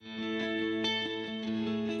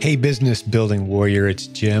Hey, business building warrior, it's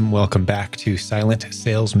Jim. Welcome back to Silent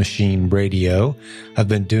Sales Machine Radio. I've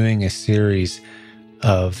been doing a series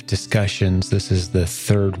of discussions. This is the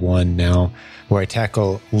third one now, where I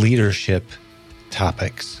tackle leadership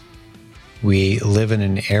topics. We live in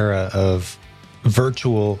an era of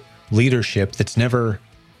virtual leadership that's never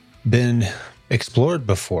been explored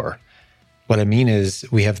before. What I mean is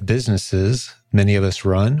we have businesses, many of us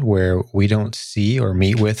run, where we don't see or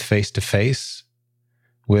meet with face-to-face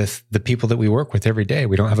with the people that we work with every day.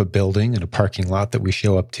 We don't have a building and a parking lot that we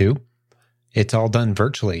show up to. It's all done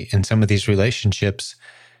virtually. And some of these relationships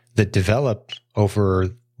that develop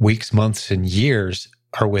over weeks, months, and years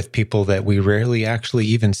are with people that we rarely actually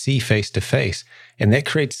even see face to face. And that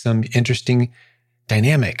creates some interesting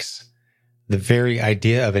dynamics. The very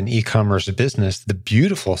idea of an e-commerce business, the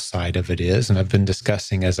beautiful side of it is, and I've been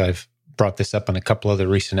discussing as I've brought this up on a couple of the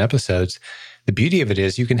recent episodes, the beauty of it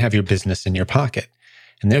is you can have your business in your pocket.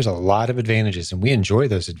 And there's a lot of advantages, and we enjoy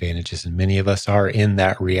those advantages. And many of us are in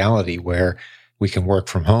that reality where we can work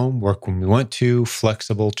from home, work when we want to,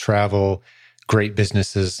 flexible travel, great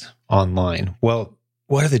businesses online. Well,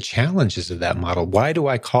 what are the challenges of that model? Why do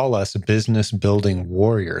I call us business building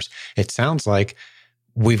warriors? It sounds like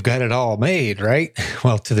we've got it all made, right?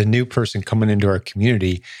 Well, to the new person coming into our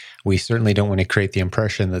community, we certainly don't want to create the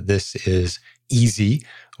impression that this is easy,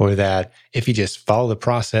 or that if you just follow the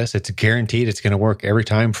process, it's guaranteed it's going to work every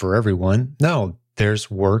time for everyone. No, there's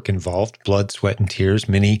work involved, blood, sweat, and tears.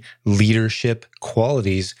 Many leadership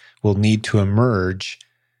qualities will need to emerge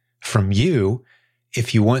from you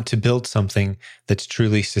if you want to build something that's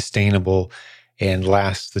truly sustainable and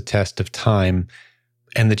lasts the test of time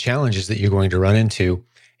and the challenges that you're going to run into,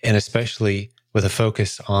 and especially with a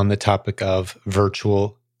focus on the topic of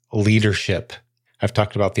virtual leadership. I've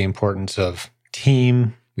talked about the importance of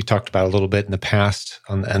team. We talked about a little bit in the past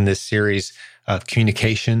on this series of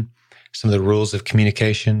communication, some of the rules of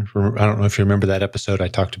communication. I don't know if you remember that episode. I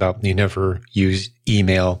talked about you never use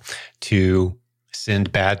email to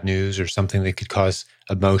send bad news or something that could cause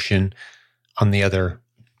emotion on the other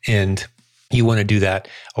end. You want to do that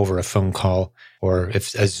over a phone call or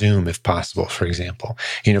if a Zoom, if possible, for example.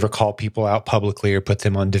 You never call people out publicly or put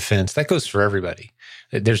them on defense. That goes for everybody.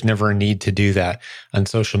 There's never a need to do that. On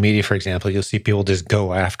social media, for example, you'll see people just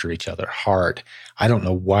go after each other hard. I don't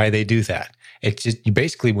know why they do that. It's just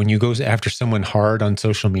basically when you go after someone hard on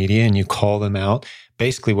social media and you call them out,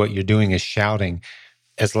 basically what you're doing is shouting.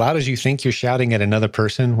 As loud as you think you're shouting at another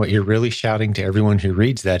person, what you're really shouting to everyone who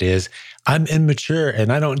reads that is, I'm immature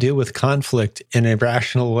and I don't deal with conflict in a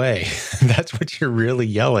rational way. That's what you're really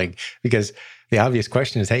yelling, because the obvious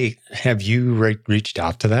question is, hey, have you reached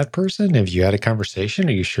out to that person? Have you had a conversation?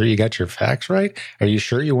 Are you sure you got your facts right? Are you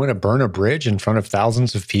sure you want to burn a bridge in front of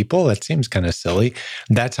thousands of people? That seems kind of silly.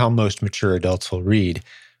 That's how most mature adults will read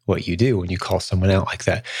what you do when you call someone out like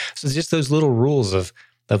that. So it's just those little rules of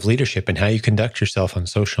leadership and how you conduct yourself on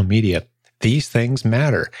social media. These things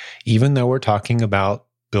matter. Even though we're talking about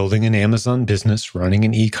building an Amazon business, running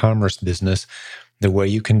an e-commerce business, the way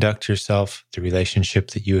you conduct yourself, the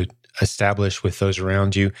relationship that you establish with those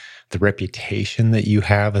around you, the reputation that you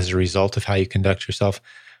have as a result of how you conduct yourself,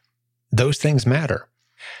 those things matter.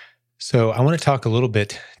 So I want to talk a little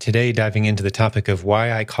bit today, diving into the topic of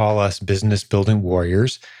why I call us business building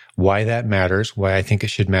warriors, why that matters, why I think it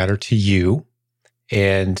should matter to you,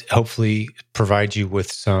 and hopefully provide you with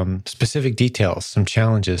some specific details, some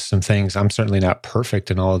challenges, some things. I'm certainly not perfect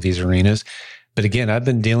in all of these arenas, but again, I've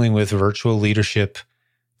been dealing with virtual leadership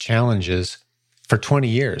challenges for 20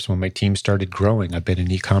 years. When my team started growing, I've been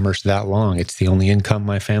in e-commerce that long. It's the only income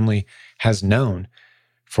my family has known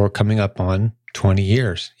for coming up on 20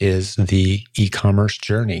 years is the e-commerce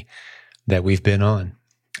journey that we've been on.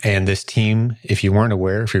 And this team, if you weren't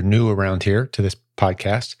aware, if you're new around here to this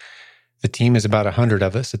podcast, the team is about 100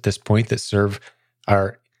 of us at this point that serve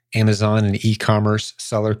our Amazon and e-commerce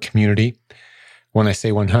seller community. When I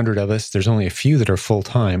say 100 of us, there's only a few that are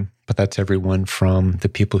full-time, but that's everyone from the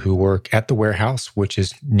people who work at the warehouse, which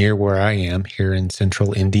is near where I am here in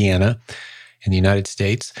central Indiana in the United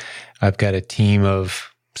States. I've got a team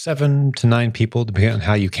of 7 to 9 people, depending on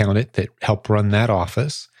how you count it, that help run that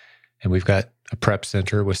office. And we've got a prep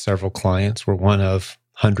center with several clients. We're one of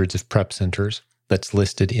hundreds of prep centers that's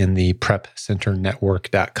listed in the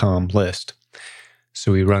prepcenternetwork.com list.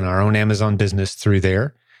 So we run our own Amazon business through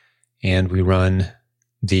there, and we run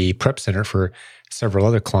the prep center for several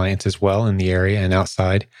other clients as well in the area and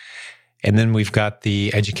outside. And then we've got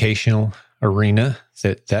the educational arena,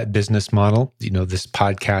 that business model. You know, this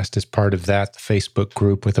podcast is part of that, the Facebook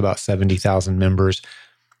group with about 70,000 members.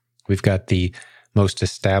 We've got the most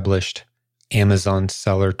established Amazon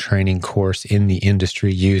seller training course in the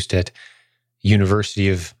industry, used at University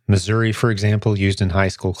of Missouri, for example, used in high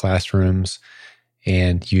school classrooms,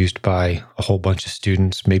 and used by a whole bunch of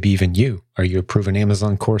students, maybe even you. Are you a proven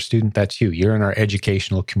Amazon course student? That's you. You're in our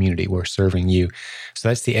educational community. We're serving you. So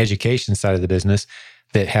that's the education side of the business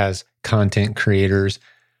that has content creators,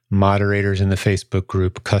 moderators in the Facebook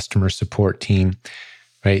group, customer support team,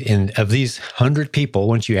 right? And of these 100 people,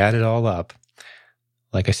 once you add it all up,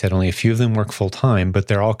 like I said, only a few of them work full time, but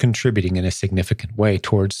they're all contributing in a significant way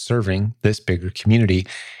towards serving this bigger community.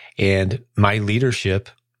 And my leadership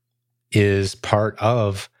is part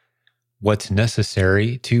of what's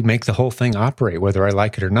necessary to make the whole thing operate, whether I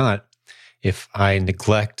like it or not. If I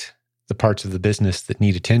neglect the parts of the business that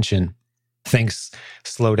need attention, things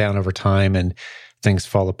slow down over time and things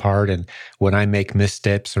fall apart. And when I make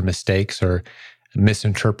missteps or mistakes or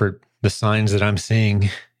misinterpret the signs that I'm seeing,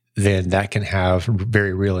 then that can have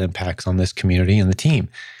very real impacts on this community and the team.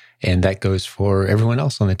 And that goes for everyone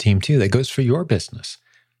else on the team too. That goes for your business.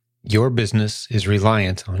 Your business is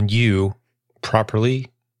reliant on you properly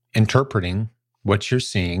interpreting what you're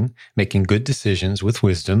seeing, making good decisions with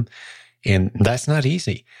wisdom. And that's not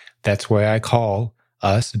easy. That's why I call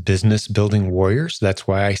us business building warriors. That's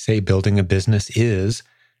why I say building a business is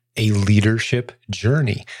a leadership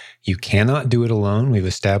journey. You cannot do it alone. We've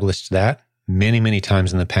established that many, many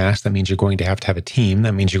times in the past. That means you're going to have a team.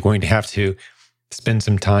 That means you're going to have to spend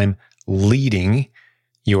some time leading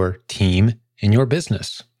your team in your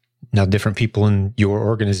business. Now, different people in your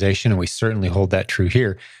organization, and we certainly hold that true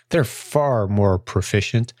here, they're far more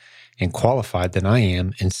proficient and qualified than I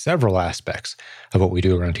am in several aspects of what we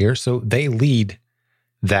do around here. So they lead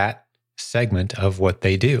that segment of what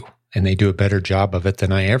they do, and they do a better job of it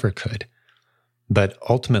than I ever could. But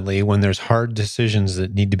ultimately, when there's hard decisions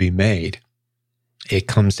that need to be made, it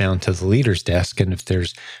comes down to the leader's desk. And if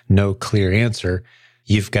there's no clear answer,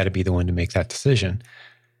 you've got to be the one to make that decision.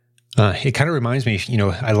 It kind of reminds me,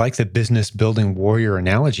 I like the business building warrior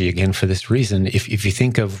analogy again for this reason. If you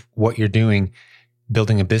think of what you're doing,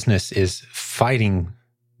 building a business is fighting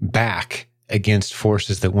back against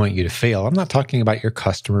forces that want you to fail. I'm not talking about your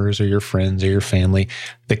customers or your friends or your family.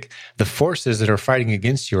 The forces that are fighting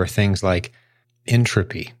against you are things like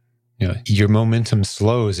entropy. Your momentum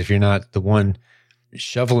slows if you're not the one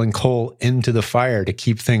shoveling coal into the fire to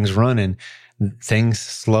keep things running. Things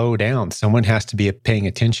slow down. Someone has to be paying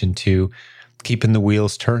attention to keeping the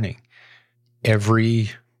wheels turning.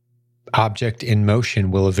 Every object in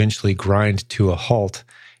motion will eventually grind to a halt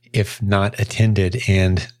if not attended.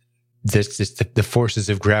 And the forces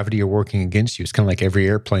of gravity are working against you. It's kind of like every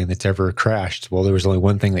airplane that's ever crashed. Well, there was only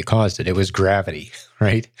one thing that caused it. It was gravity,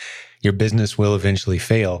 right? Your business will eventually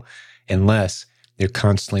fail unless you're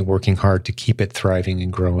constantly working hard to keep it thriving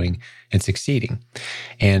and growing and succeeding.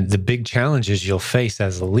 And the big challenges you'll face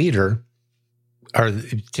as a leader are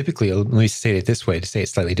typically, let me say it this way, to say it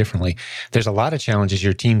slightly differently, there's a lot of challenges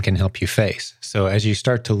your team can help you face. So as you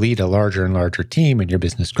start to lead a larger and larger team and your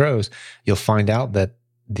business grows, you'll find out that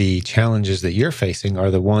the challenges that you're facing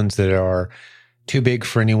are the ones that are too big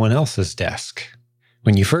for anyone else's desk.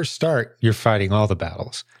 When you first start, you're fighting all the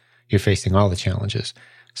battles. You're facing all the challenges.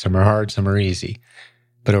 Some are hard, some are easy.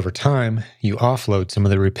 But over time, you offload some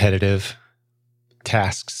of the repetitive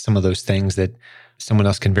tasks, some of those things that someone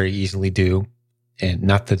else can very easily do. And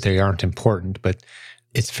not that they aren't important, but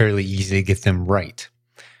it's fairly easy to get them right.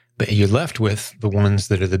 But you're left with the ones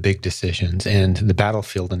that are the big decisions. And the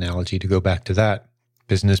battlefield analogy, to go back to that,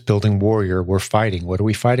 business building warrior, we're fighting. What are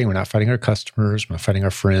we fighting? We're not fighting our customers. We're not fighting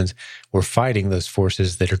our friends. We're fighting those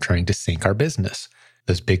forces that are trying to sink our business.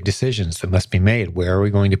 Those big decisions that must be made. Where are we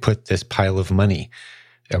going to put this pile of money?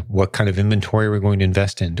 What kind of inventory are we going to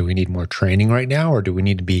invest in? Do we need more training right now, or do we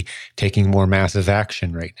need to be taking more massive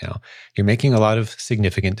action right now? You're making a lot of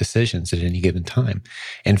significant decisions at any given time.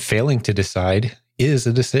 And failing to decide is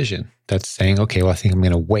a decision. That's saying, okay, well, I think I'm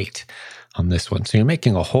going to wait on this one. So you're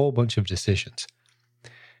making a whole bunch of decisions.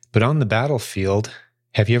 But on the battlefield,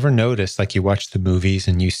 have you ever noticed, like you watch the movies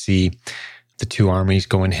and you see the two armies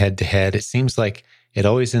going head to head, it seems like it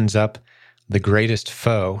always ends up the greatest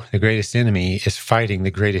foe, the greatest enemy is fighting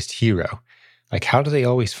the greatest hero. Like, how do they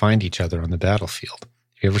always find each other on the battlefield?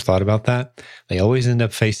 Have you ever thought about that? They always end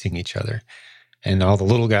up facing each other. And all the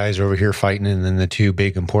little guys are over here fighting, and then the two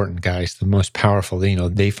big important guys, the most powerful,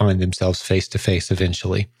 they find themselves face to face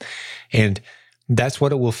eventually. And that's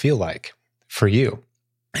what it will feel like for you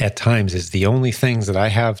at times. Is the only things that I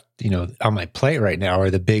have, on my plate right now are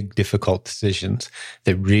the big, difficult decisions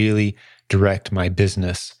that really direct my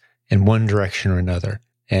business in one direction or another.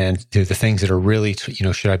 And do the things that are really,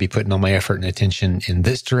 should I be putting all my effort and attention in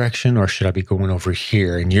this direction, or should I be going over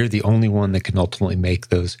here? And you're the only one that can ultimately make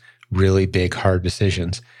those really big, hard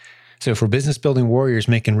decisions. So for business building warriors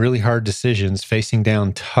making really hard decisions, facing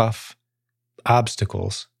down tough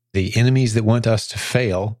obstacles, the enemies that want us to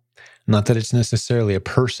fail, not that it's necessarily a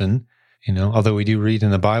person, although we do read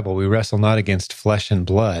in the Bible, we wrestle not against flesh and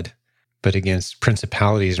blood, but against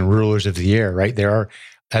principalities and rulers of the air, right?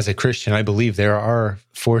 As a Christian, I believe there are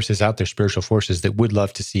forces out there, spiritual forces, that would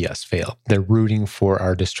love to see us fail. They're rooting for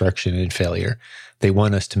our destruction and failure. They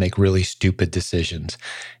want us to make really stupid decisions,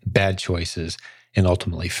 bad choices, and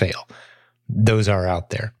ultimately fail. Those are out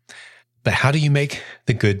there. But how do you make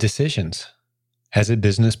the good decisions as a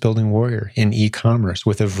business building warrior in e-commerce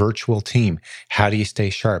with a virtual team? How do you stay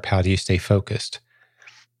sharp? How do you stay focused?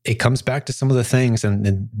 It comes back to some of the things,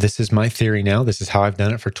 and this is my theory now. This is how I've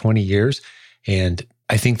done it for 20 years. And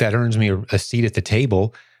I think that earns me a seat at the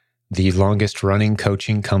table. The longest running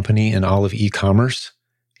coaching company in all of e-commerce,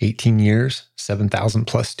 18 years, 7,000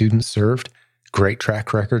 plus students served, great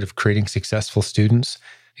track record of creating successful students.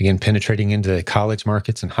 Again, penetrating into the college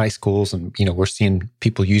markets and high schools. And, we're seeing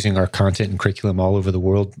people using our content and curriculum all over the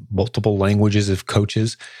world, multiple languages of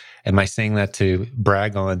coaches. Am I saying that to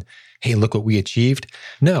brag on, hey, look what we achieved?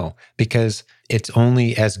 No, because it's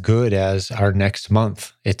only as good as our next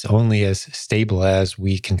month. It's only as stable as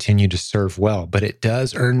we continue to serve well. But it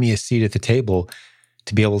does earn me a seat at the table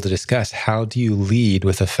to be able to discuss, how do you lead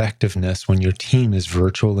with effectiveness when your team is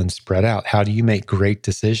virtual and spread out? How do you make great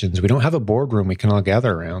decisions? We don't have a boardroom we can all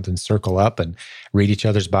gather around and circle up and read each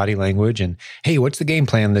other's body language and, hey, what's the game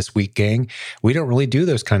plan this week, gang? We don't really do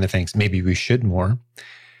those kind of things. Maybe we should more.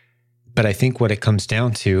 But I think what it comes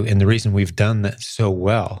down to, and the reason we've done that so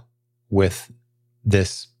well with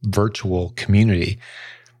this virtual community,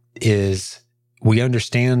 is we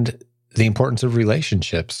understand the importance of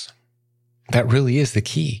relationships. That really is the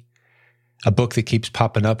key. A book that keeps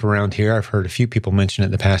popping up around here, I've heard a few people mention it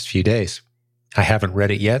in the past few days. I haven't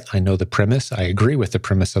read it yet. I know the premise. I agree with the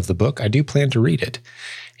premise of the book. I do plan to read it.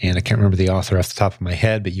 And I can't remember the author off the top of my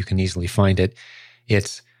head, but you can easily find it.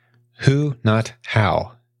 It's Who, Not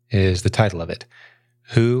How is the title of it.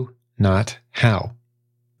 Who, Not How.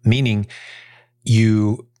 Meaning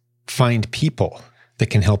you find people that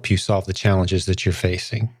can help you solve the challenges that you're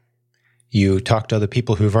facing. You talk to other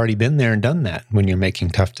people who've already been there and done that when you're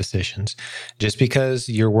making tough decisions. Just because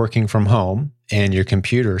you're working from home and your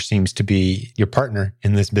computer seems to be your partner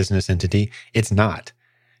in this business entity, it's not.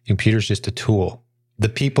 Computer's just a tool. The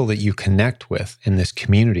people that you connect with in this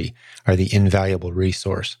community are the invaluable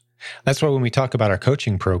resource. That's why when we talk about our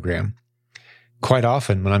coaching program, quite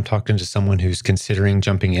often when I'm talking to someone who's considering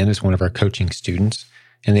jumping in as one of our coaching students,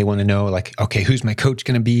 and they want to know, like, okay, who's my coach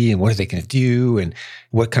going to be? And what are they going to do? And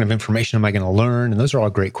what kind of information am I going to learn? And those are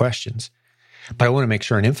all great questions. But I want to make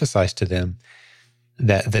sure and emphasize to them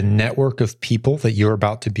that the network of people that you're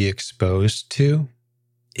about to be exposed to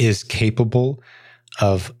is capable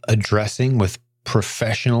of addressing with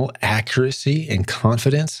professional accuracy and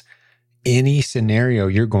confidence any scenario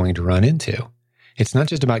you're going to run into. It's not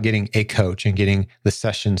just about getting a coach and getting the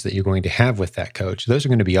sessions that you're going to have with that coach. Those are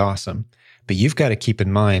going to be awesome. But you've got to keep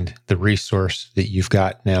in mind the resource that you've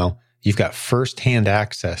got now. You've got firsthand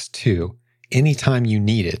access to, anytime you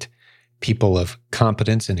need it, people of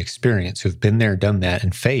competence and experience who've been there, done that,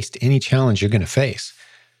 and faced any challenge you're going to face.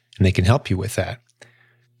 And they can help you with that.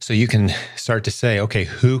 So you can start to say, okay,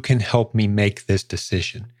 who can help me make this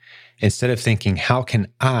decision? Instead of thinking, how can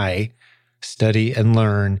I study and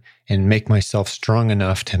learn and make myself strong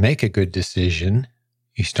enough to make a good decision?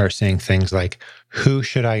 You start saying things like, who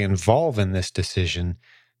should I involve in this decision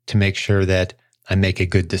to make sure that I make a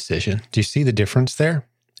good decision? Do you see the difference there?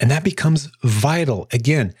 And that becomes vital.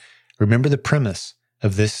 Again, remember the premise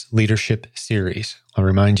of this leadership series. I'll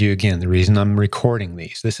remind you again, the reason I'm recording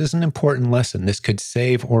these. This is an important lesson. This could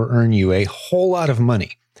save or earn you a whole lot of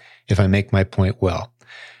money if I make my point well.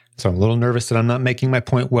 So I'm a little nervous that I'm not making my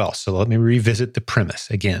point well. So let me revisit the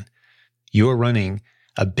premise again. You're running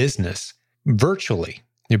a business virtually.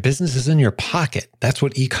 Your business is in your pocket. That's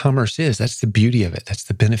what e-commerce is. That's the beauty of it. That's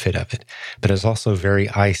the benefit of it. But it's also very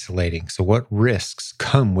isolating. So what risks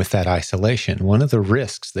come with that isolation? One of the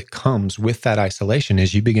risks that comes with that isolation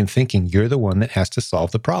is you begin thinking you're the one that has to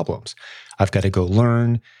solve the problems. I've got to go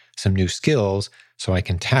learn some new skills so I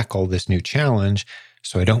can tackle this new challenge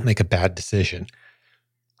so I don't make a bad decision.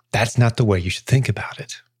 That's not the way you should think about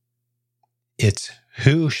it. It's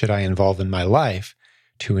who should I involve in my life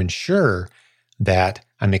to ensure that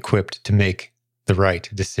I'm equipped to make the right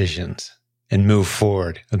decisions and move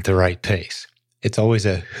forward at the right pace. It's always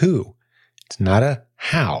a who. It's not a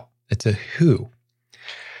how. It's a who.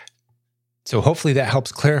 So hopefully that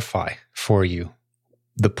helps clarify for you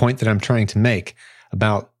the point that I'm trying to make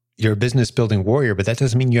about you're a business building warrior, but that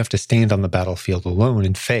doesn't mean you have to stand on the battlefield alone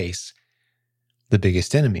and face the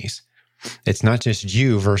biggest enemies. It's not just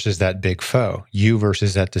you versus that big foe, you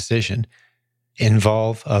versus that decision.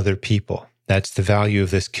 Involve other people. That's the value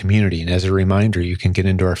of this community. And as a reminder, you can get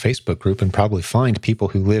into our Facebook group and probably find people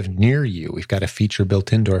who live near you. We've got a feature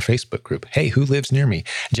built into our Facebook group. Hey, who lives near me?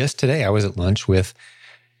 Just today, I was at lunch with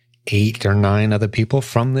 8 or 9 other people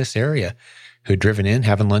from this area who'd driven in,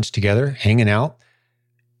 having lunch together, hanging out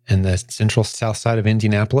in the central south side of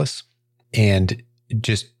Indianapolis, and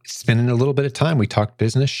just spending a little bit of time. We talked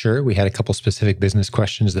business, sure. We had a couple specific business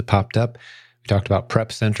questions that popped up. We talked about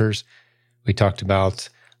prep centers. We talked about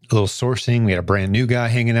a little sourcing. We had a brand new guy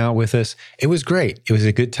hanging out with us. It was great. It was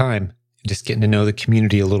a good time just getting to know the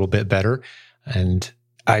community a little bit better. And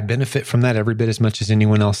I benefit from that every bit as much as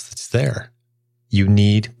anyone else that's there. You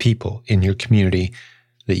need people in your community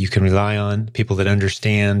that you can rely on, people that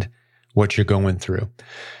understand what you're going through.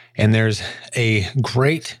 And there's a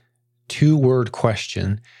great 2-word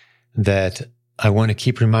question that I want to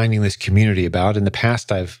keep reminding this community about. In the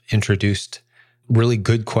past, I've introduced really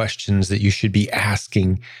good questions that you should be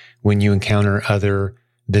asking when you encounter other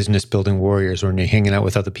business building warriors or when you're hanging out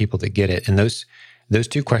with other people that get it. And those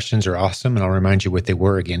 2 questions are awesome. And I'll remind you what they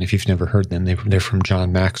were again. If you've never heard them, they're from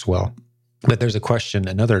John Maxwell. But there's a question,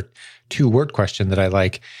 another 2-word question that I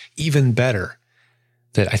like even better,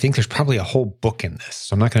 that I think there's probably a whole book in this.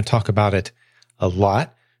 So I'm not going to talk about it a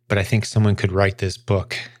lot, but I think someone could write this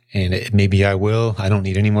book. And maybe I will. I don't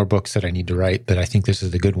need any more books that I need to write, but I think this is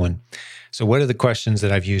the good one. So what are the questions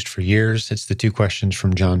that I've used for years? It's the 2 questions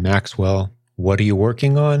from John Maxwell. What are you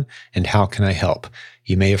working on? And how can I help?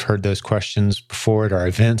 You may have heard those questions before at our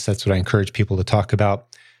events. That's what I encourage people to talk about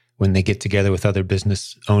when they get together with other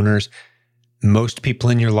business owners. Most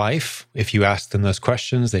people in your life, if you ask them those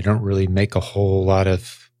questions, they don't really make a whole lot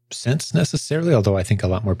of sense necessarily, although I think a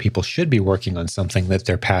lot more people should be working on something that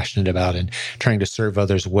they're passionate about and trying to serve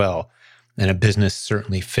others well. And a business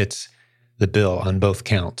certainly fits the bill on both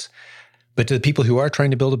counts. But to the people who are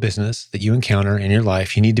trying to build a business that you encounter in your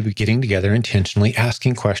life, you need to be getting together intentionally,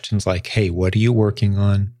 asking questions like, hey, what are you working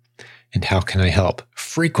on? And how can I help?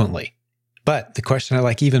 Frequently. But the question I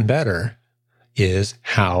like even better is,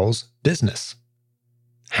 how's business?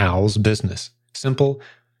 How's business? Simple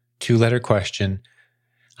 2-letter question.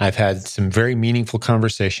 I've had some very meaningful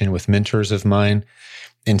conversation with mentors of mine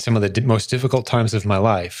in some of the most difficult times of my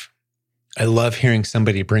life. I love hearing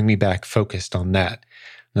somebody bring me back focused on that.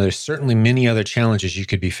 Now, there's certainly many other challenges you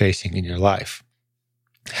could be facing in your life.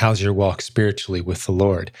 How's your walk spiritually with the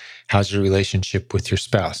Lord? How's your relationship with your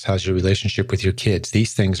spouse? How's your relationship with your kids?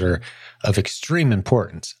 These things are of extreme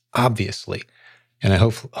importance, obviously. And I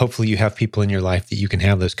hopefully you have people in your life that you can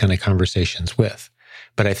have those kind of conversations with.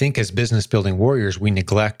 But I think as business building warriors, we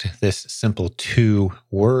neglect this simple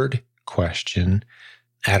 2-word question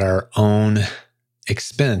at our own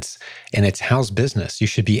expense. And it's, how's business? You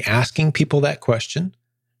should be asking people that question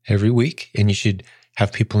every week. And you should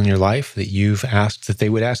have people in your life that you've asked that they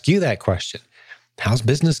would ask you that question. How's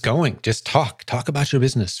business going? Just talk about your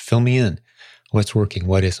business. Fill me in. What's working?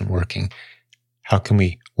 What isn't working? How can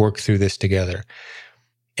we work through this together?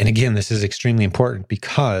 And again, this is extremely important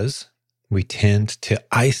because we tend to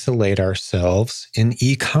isolate ourselves in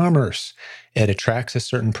e-commerce. It attracts a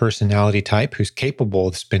certain personality type who's capable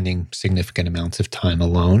of spending significant amounts of time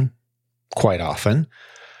alone, quite often.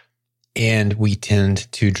 And we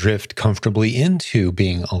tend to drift comfortably into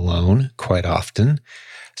being alone quite often.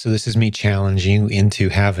 So this is me challenging you into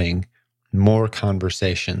having more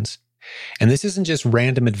conversations. And this isn't just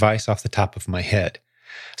random advice off the top of my head.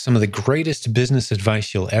 Some of the greatest business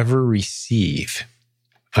advice you'll ever receive,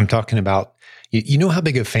 I'm talking about, you know how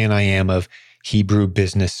big a fan I am of Hebrew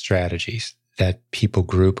business strategies, that people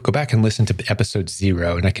group. Go back and listen to episode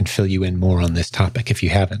 0, and I can fill you in more on this topic if you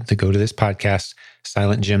haven't. To go to this podcast,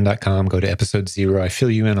 silentjim.com, go to episode 0. I fill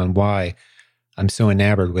you in on why I'm so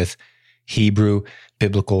enamored with Hebrew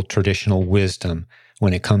biblical traditional wisdom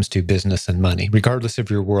when it comes to business and money. Regardless of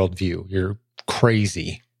your worldview, you're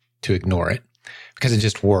crazy to ignore it because it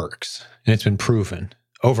just works. And it's been proven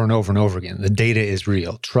over and over and over again. The data is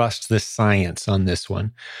real. Trust the science on this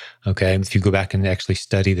one. Okay. If you go back and actually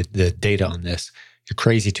study the data on this, you're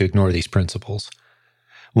crazy to ignore these principles.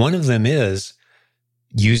 One of them is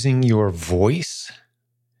using your voice,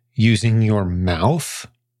 using your mouth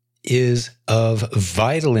is of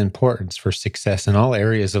vital importance for success in all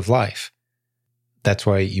areas of life. That's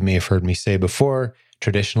why you may have heard me say before,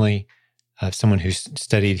 traditionally, someone who's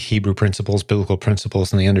studied Hebrew principles, biblical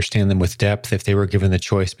principles, and they understand them with depth, if they were given the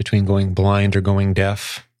choice between going blind or going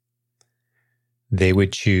deaf, they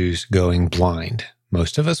would choose going blind.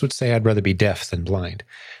 Most of us would say, I'd rather be deaf than blind.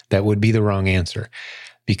 That would be the wrong answer,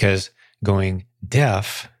 because going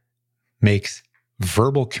deaf makes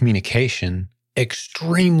verbal communication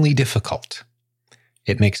extremely difficult.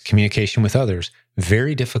 It makes communication with others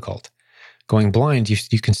very difficult. Going blind,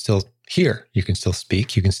 you can still hear, you can still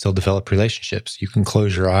speak, you can still develop relationships. You can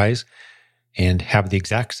close your eyes and have the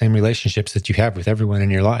exact same relationships that you have with everyone in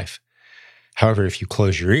your life. However, if you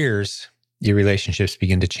close your ears, your relationships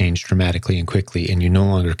begin to change dramatically and quickly, and you no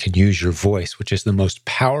longer can use your voice, which is the most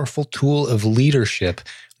powerful tool of leadership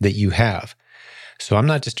that you have. So I'm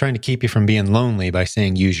not just trying to keep you from being lonely by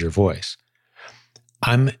saying use your voice.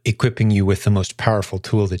 I'm equipping you with the most powerful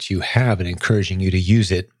tool that you have and encouraging you to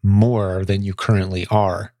use it more than you currently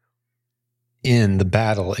are in the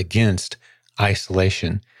battle against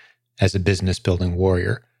isolation as a business building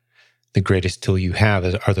warrior. The greatest tool you have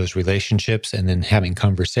are those relationships, and then having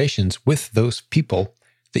conversations with those people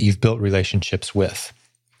that you've built relationships with.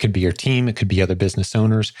 It could be your team. It could be other business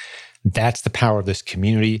owners. That's the power of this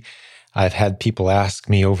community. I've had people ask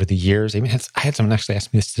me over the years, I had someone actually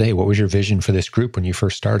ask me this today, what was your vision for this group when you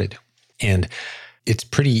first started? And it's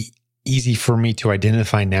pretty easy for me to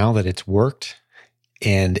identify now that it's worked.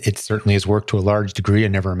 And it certainly has worked to a large degree. I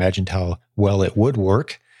never imagined how well it would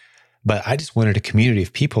work. But I just wanted a community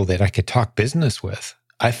of people that I could talk business with.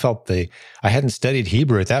 I felt I hadn't studied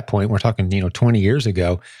Hebrew at that point. We're talking, 20 years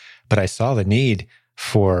ago, but I saw the need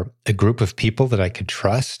for a group of people that I could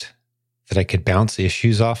trust, that I could bounce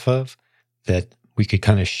issues off of, that we could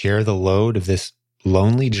kind of share the load of this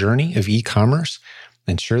lonely journey of e-commerce.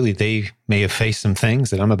 And surely they may have faced some things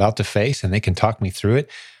that I'm about to face, and they can talk me through it.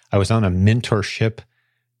 I was on a mentorship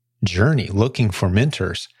journey, looking for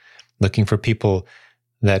mentors, looking for people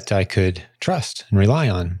that I could trust and rely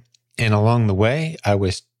on. And along the way, I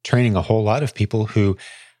was training a whole lot of people who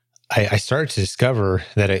I started to discover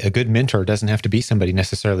that a good mentor doesn't have to be somebody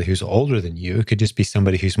necessarily who's older than you. It could just be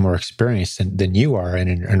somebody who's more experienced than you are in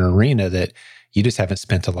an arena that you just haven't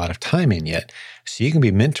spent a lot of time in yet. So you can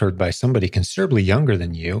be mentored by somebody considerably younger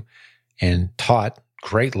than you and taught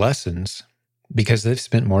great lessons because they've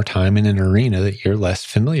spent more time in an arena that you're less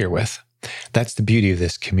familiar with. That's the beauty of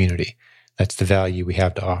this community. That's the value we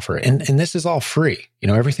have to offer. And this is all free.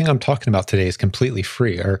 Everything I'm talking about today is completely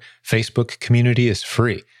free. Our Facebook community is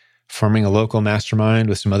free. Forming a local mastermind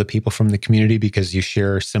with some other people from the community because you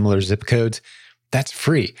share similar zip codes, that's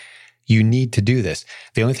free. You need to do this.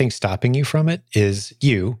 The only thing stopping you from it is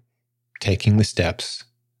you taking the steps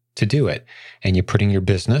to do it. And you're putting your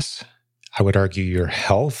business, I would argue your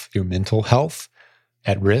health, your mental health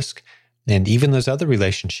at risk. And even those other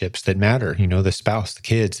relationships that matter, the spouse, the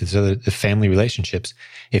kids, the family relationships.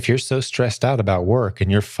 If you're so stressed out about work and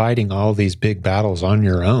you're fighting all these big battles on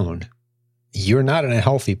your own, you're not in a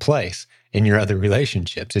healthy place in your other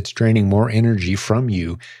relationships. It's draining more energy from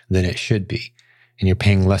you than it should be. And you're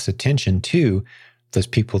paying less attention to those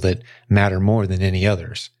people that matter more than any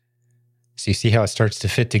others. So you see how it starts to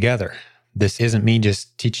fit together. This isn't me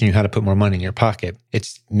just teaching you how to put more money in your pocket.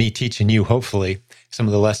 It's me teaching you, hopefully, some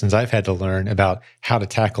of the lessons I've had to learn about how to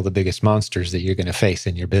tackle the biggest monsters that you're going to face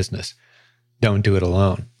in your business. Don't do it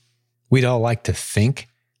alone. We'd all like to think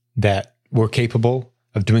that we're capable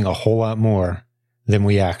of doing a whole lot more than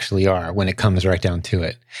we actually are when it comes right down to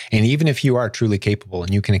it. And even if you are truly capable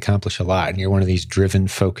and you can accomplish a lot and you're one of these driven,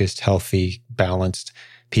 focused, healthy, balanced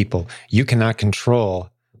people, you cannot control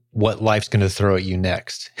what life's going to throw at you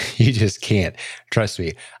next. You just can't. Trust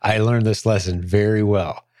me. I learned this lesson very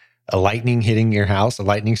well. A lightning hitting your house, a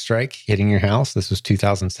lightning strike hitting your house. This was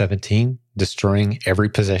 2017, destroying every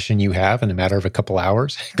possession you have in a matter of a couple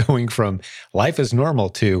hours, going from life is normal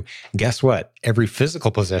to, guess what? Every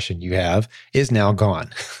physical possession you have is now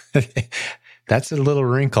gone. That's a little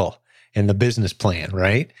wrinkle in the business plan,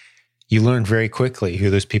 right? You learn very quickly who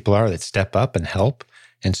those people are that step up and help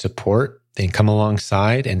and support and come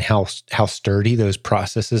alongside, and how sturdy those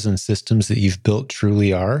processes and systems that you've built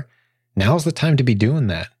truly are. Now's the time to be doing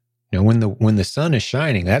that. When the sun is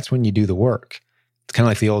shining, that's when you do the work. It's kind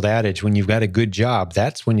of like the old adage, when you've got a good job,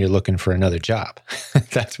 that's when you're looking for another job.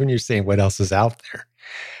 That's when you're saying what else is out there.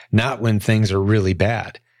 Not when things are really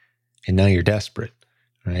bad and now you're desperate,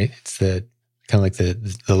 right? It's kind of like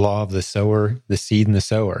the law of the sower, the seed and the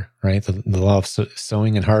sower, right? The law of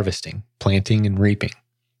sowing and harvesting, planting and reaping.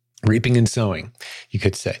 Reaping and sowing, you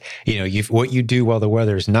could say. What you do while the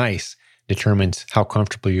weather is nice determines how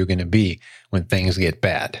comfortable you're going to be when things get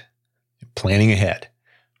bad. Planning ahead,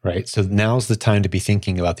 right? So now's the time to be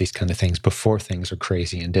thinking about these kind of things before things are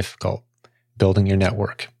crazy and difficult. Building your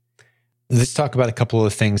network. Let's talk about a couple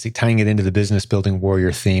of things, tying it into the business building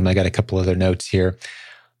warrior theme. I got a couple other notes here.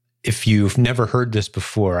 if you've never heard this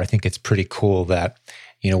before, I think it's pretty cool that,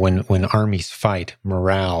 when armies fight,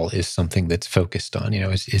 morale is something that's focused on,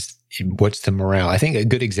 is what's the morale? I think a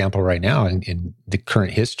good example right now in the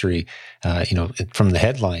current history, from the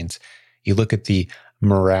headlines, you look at the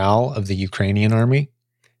morale of the Ukrainian army,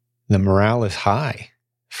 the morale is high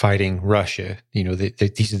fighting Russia.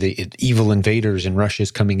 These are the evil invaders, and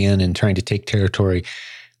Russia's coming in and trying to take territory.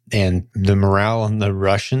 And the morale on the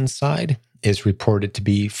Russian side is reported to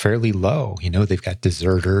be fairly low. They've got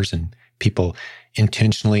deserters and people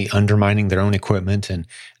intentionally undermining their own equipment, and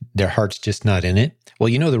their heart's just not in it. Well,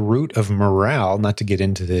 the root of morale, not to get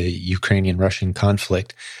into the Ukrainian-Russian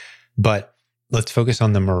conflict, but let's focus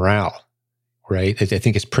on the morale, right? I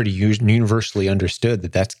think it's pretty universally understood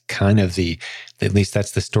that that's kind of at least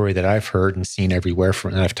that's the story that I've heard and seen everywhere.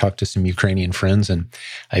 And I've talked to some Ukrainian friends, and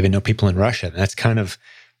I even know people in Russia. And that's kind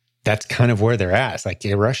of where they're at. It's like,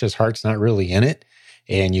 Russia's heart's not really in it,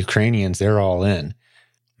 and Ukrainians, they're all in.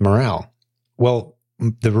 Morale. Well,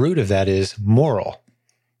 the root of that is moral,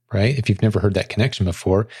 right? If you've never heard that connection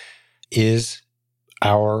before, is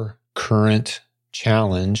our current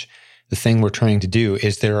challenge, the thing we're trying to do,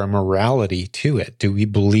 is there a morality to it? Do we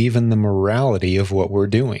believe in the morality of what we're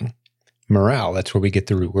doing? Morale, that's where we get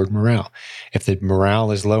the root word morale. If the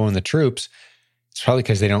morale is low in the troops, it's probably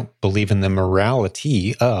because they don't believe in the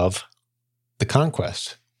morality of the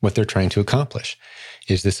conquest, what they're trying to accomplish.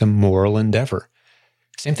 Is this a moral endeavor?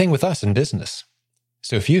 Same thing with us in business.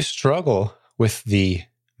 So if you struggle with the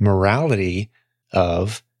morality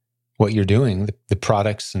of what you're doing, the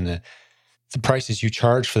products and the prices you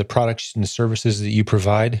charge for the products and the services that you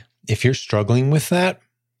provide, if you're struggling with that,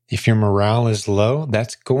 if your morale is low,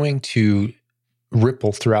 that's going to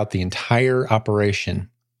ripple throughout the entire operation,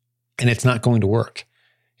 and it's not going to work.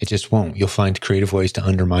 It just won't. You'll find creative ways to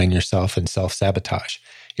undermine yourself and self-sabotage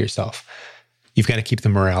yourself. You've got to keep the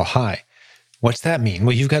morale high. What's that mean?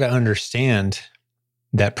 Well, you've got to understand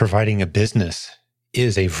that providing a business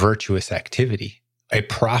is a virtuous activity. A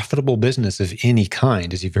profitable business of any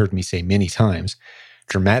kind, as you've heard me say many times,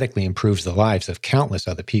 dramatically improves the lives of countless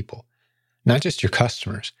other people. Not just your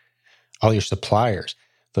customers, all your suppliers,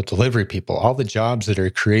 the delivery people, all the jobs that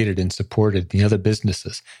are created and supported in the other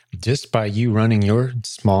businesses. Just by you running your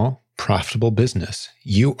small, profitable business,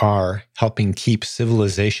 you are helping keep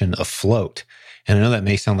civilization afloat. And I know that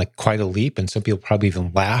may sound like quite a leap, and some people probably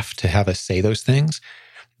even laugh to have us say those things.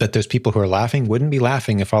 But those people who are laughing wouldn't be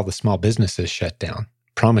laughing if all the small businesses shut down.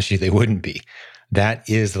 Promise you they wouldn't be. That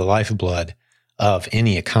is the lifeblood of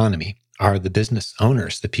any economy, are the business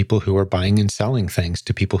owners, the people who are buying and selling things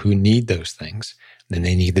to people who need those things. And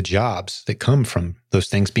they need the jobs that come from those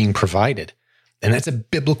things being provided. And that's a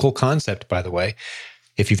biblical concept, by the way.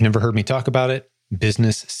 If you've never heard me talk about it,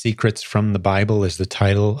 Business Secrets from the Bible is the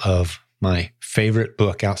title of my favorite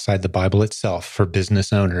book outside the Bible itself for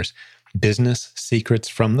business owners. Business Secrets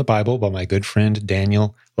from the Bible by my good friend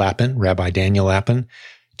Daniel Lapin, Rabbi Daniel Lapin,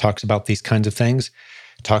 talks about these kinds of things.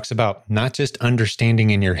 Talks about not just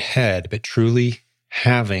understanding in your head, but truly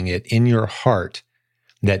having it in your heart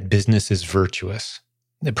that business is virtuous,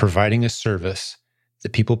 that providing a service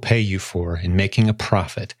that people pay you for and making a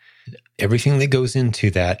profit, everything that goes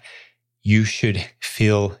into that, you should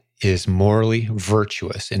feel is morally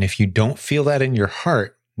virtuous. And if you don't feel that in your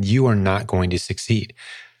heart, you are not going to succeed.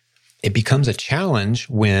 It becomes a challenge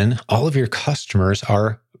when all of your customers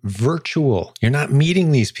are virtual. You're not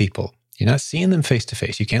meeting these people. You're not seeing them face to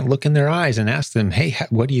face. You can't look in their eyes and ask them, hey,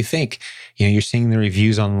 what do you think? You're seeing the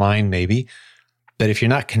reviews online maybe. But if you're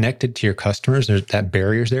not connected to your customers, there's that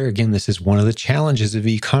barrier's there. Again, this is one of the challenges of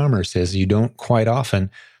e-commerce is you don't quite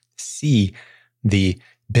often see the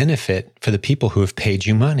benefit for the people who have paid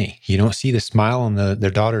you money. You don't see the smile on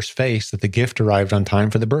their daughter's face that the gift arrived on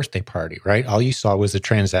time for the birthday party, right? All you saw was the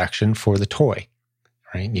transaction for the toy,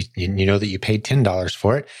 right? You know that you paid $10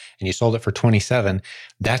 for it and you sold it for $27.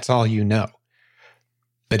 That's all you know.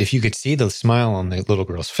 But if you could see the smile on the little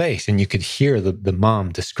girl's face and you could hear the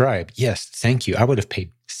mom describe, yes, thank you. I would have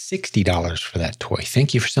paid $60 for that toy.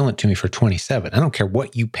 Thank you for selling it to me for $27. I don't care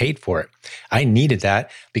what you paid for it. I needed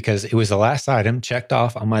that because it was the last item checked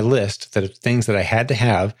off on my list of things that I had to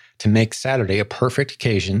have to make Saturday a perfect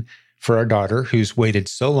occasion for our daughter who's waited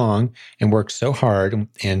so long and worked so hard,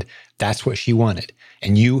 and that's what she wanted.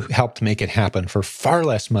 And you helped make it happen for far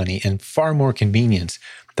less money and far more convenience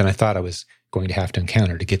than I thought I was going to have to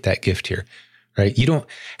encounter to get that gift here, right? You don't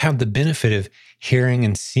have the benefit of hearing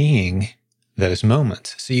and seeing those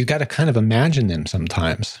moments. So you've got to kind of imagine them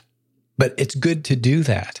sometimes. But it's good to do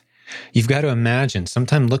that. You've got to imagine,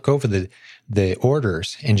 sometimes look over the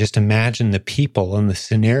orders and just imagine the people and the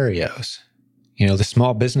scenarios. The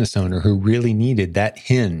small business owner who really needed that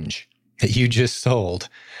hinge that you just sold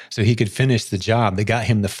so he could finish the job that got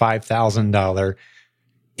him the $5,000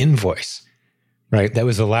 invoice, right? That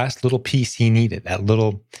was the last little piece he needed, that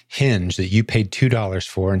little hinge that you paid $2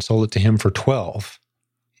 for and sold it to him for $12.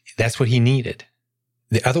 That's what he needed.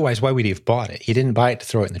 Otherwise, why would he have bought it? He didn't buy it to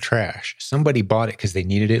throw it in the trash. Somebody bought it because they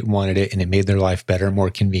needed it, wanted it, and it made their life better and more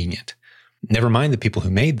convenient. Never mind the people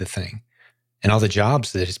who made the thing and all the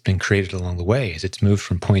jobs that has been created along the way as it's moved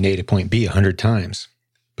from point A to point B 100 times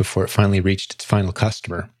before it finally reached its final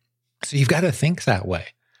customer. So you've got to think that way.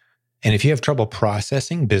 And if you have trouble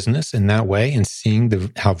processing business in that way and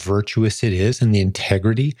seeing how virtuous it is and the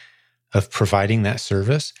integrity of providing that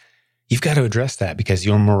service, you've got to address that because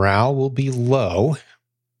your morale will be low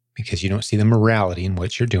because you don't see the morality in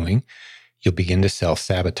what you're doing. You'll begin to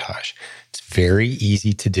self-sabotage. It's very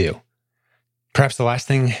easy to do. Perhaps the last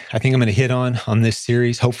thing I think I'm going to hit on this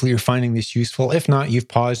series, hopefully you're finding this useful. If not, you've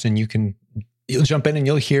paused and you'll jump in and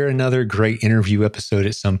you'll hear another great interview episode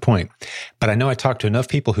at some point. But I know I talked to enough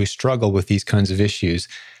people who struggle with these kinds of issues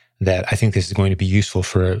that I think this is going to be useful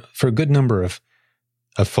for a good number of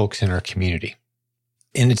folks in our community.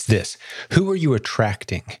 And it's this: who are you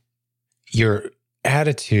attracting? Your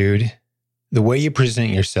attitude, the way you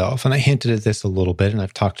present yourself, and I hinted at this a little bit, and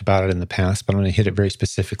I've talked about it in the past, but I'm going to hit it very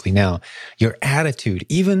specifically now. Your attitude,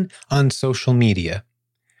 even on social media,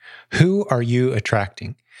 who are you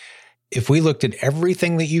attracting? If we looked at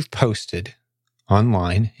everything that you've posted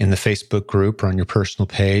online in the Facebook group or on your personal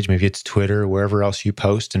page, maybe it's Twitter or wherever else you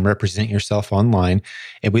post and represent yourself online,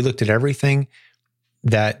 and we looked at everything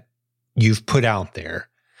that you've put out there,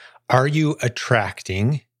 are you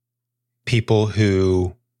attracting people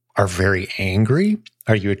who are very angry?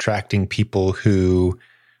 Are you attracting people who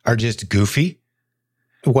are just goofy?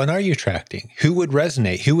 What are you attracting? Who would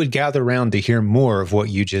resonate? Who would gather around to hear more of what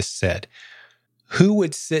you just said? Who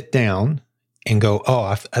would sit down and go,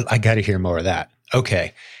 oh, I got to hear more of that.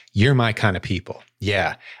 Okay, you're my kind of people.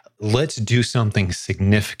 Yeah, let's do something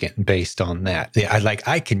significant based on that.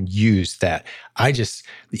 I can use that.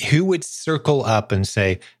 Who would circle up and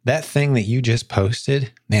say, that thing that you just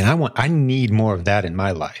posted, man, I need more of that in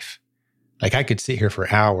my life. Like I could sit here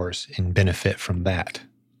for hours and benefit from that.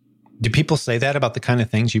 Do people say that about the kind of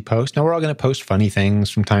things you post? Now, we're all going to post funny things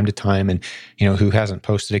from time to time. And, who hasn't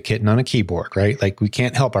posted a kitten on a keyboard, right? Like we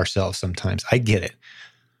can't help ourselves sometimes. I get it.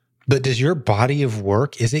 But does your body of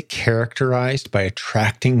work, is it characterized by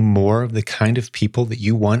attracting more of the kind of people that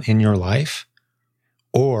you want in your life?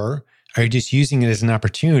 Or are you just using it as an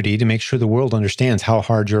opportunity to make sure the world understands how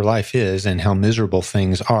hard your life is and how miserable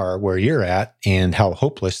things are where you're at and how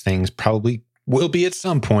hopeless things probably will be at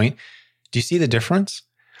some point? Do you see the difference?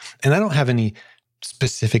 And I don't have any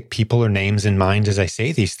specific people or names in mind as I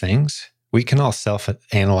say these things. We can all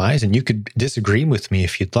self-analyze, and you could disagree with me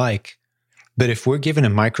if you'd like. But if we're given a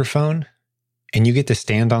microphone and you get to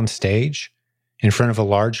stand on stage in front of a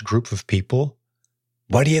large group of people,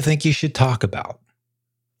 what do you think you should talk about?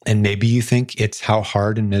 And maybe you think it's how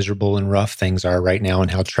hard and miserable and rough things are right now and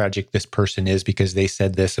how tragic this person is because they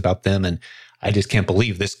said this about them. And I just can't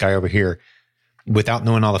believe this guy over here. Without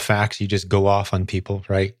knowing all the facts, you just go off on people,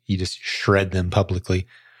 right? You just shred them publicly.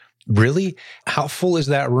 Really? How full is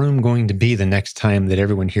that room going to be the next time that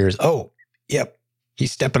everyone hears, oh, yep,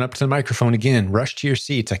 he's stepping up to the microphone again. Rush to your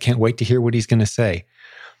seats. I can't wait to hear what he's going to say.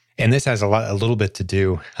 And this has a little bit to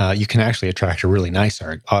do. You can actually attract a really nice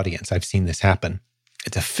audience. I've seen this happen.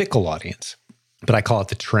 It's a fickle audience, but I call it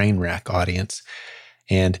the train wreck audience.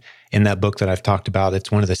 And in that book that I've talked about,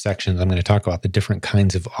 it's one of the sections I'm going to talk about the different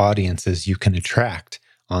kinds of audiences you can attract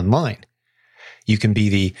online. You can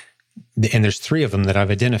be and there's 3 of them that I've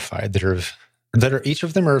identified that are each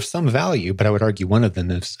of them are of some value, but I would argue one of them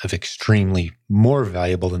is of extremely more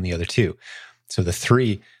valuable than the other 2. So the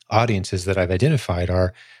 3 audiences that I've identified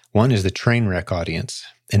are, one is the train wreck audience,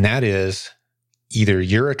 and that is either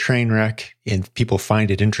you're a train wreck and people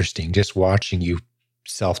find it interesting just watching you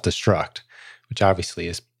self-destruct, which obviously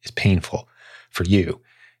is painful for you.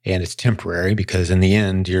 And it's temporary because in the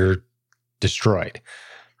end, you're destroyed.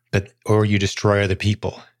 Or you destroy other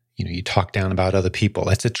people. You talk down about other people.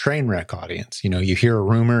 That's a train wreck audience. You hear a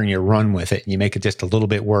rumor and you run with it and you make it just a little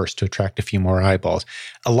bit worse to attract a few more eyeballs.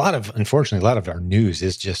 Unfortunately, a lot of our news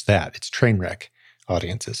is just that. It's train wreck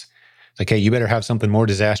audiences. Like, hey, you better have something more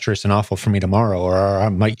disastrous and awful for me tomorrow, or you're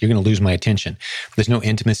going to lose my attention. There's no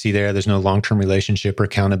intimacy there. There's no long-term relationship or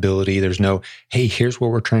accountability. There's no, hey, here's where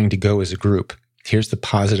we're trying to go as a group. Here's the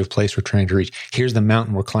positive place we're trying to reach. Here's the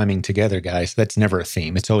mountain we're climbing together, guys. That's never a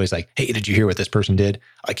theme. It's always like, hey, did you hear what this person did?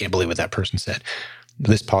 I can't believe what that person said.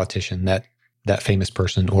 This politician, that that famous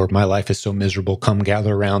person, or my life is so miserable, come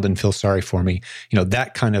gather around and feel sorry for me.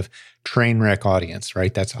 That kind of train wreck audience,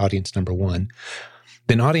 right? That's audience number one.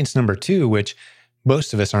 Then audience number two, which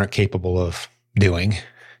most of us aren't capable of doing,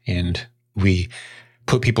 and we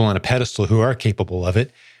put people on a pedestal who are capable of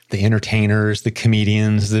it. The entertainers, the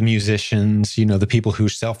comedians, the musicians, the people who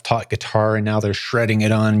self-taught guitar and now they're shredding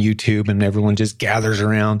it on YouTube and everyone just gathers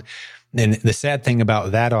around. And the sad thing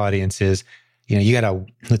about that audience is, you got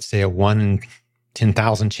let's say a 1 in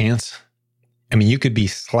 10,000 chance. I mean, you could be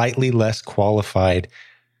slightly less qualified,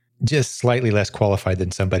 just slightly less qualified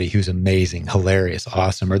than somebody who's amazing, hilarious,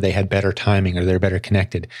 awesome, or they had better timing or they're better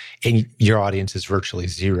connected. And your audience is virtually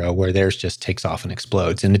zero, where theirs just takes off and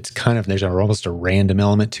explodes. And it's there's almost a random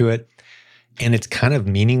element to it. And it's kind of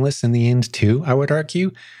meaningless in the end too, I would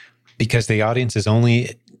argue, because the audience is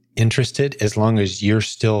only interested as long as you're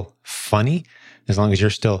still funny, as long as you're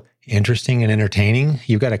still interesting and entertaining.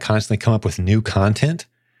 You've got to constantly come up with new content,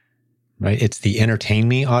 right? It's the entertain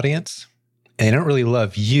me audience. And they don't really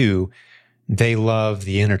love you. They love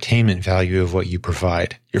the entertainment value of what you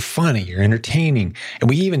provide. You're funny, you're entertaining. And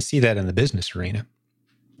we even see that in the business arena.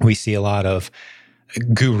 We see a lot of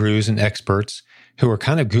gurus and experts who are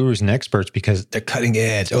kind of gurus and experts because they're cutting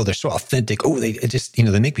edge. Oh, they're so authentic. Oh, they just,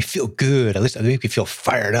 they make me feel good. At least they make me feel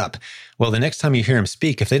fired up. Well, the next time you hear them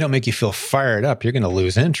speak, if they don't make you feel fired up, you're going to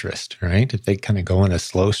lose interest, right? If they kind of go on a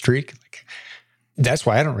slow streak. That's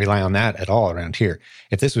why I don't rely on that at all around here.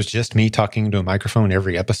 If this was just me talking into a microphone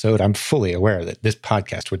every episode, I'm fully aware that this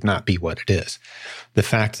podcast would not be what it is. The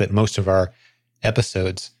fact that most of our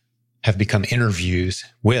episodes have become interviews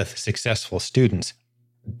with successful students,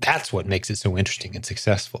 that's what makes it so interesting and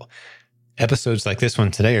successful. Episodes like this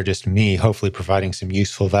one today are just me hopefully providing some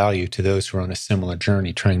useful value to those who are on a similar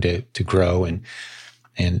journey, trying to grow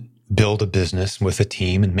and build a business with a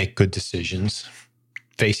team and make good decisions,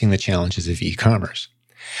 facing the challenges of e-commerce.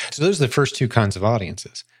 So those are the first two kinds of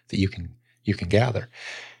audiences that you can gather.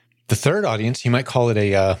 The third audience, you might call it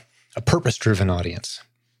a purpose-driven audience.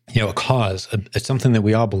 A cause, it's something that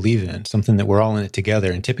we all believe in, something that we're all in it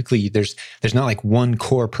together. And typically there's not like one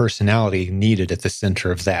core personality needed at the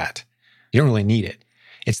center of that. You don't really need it.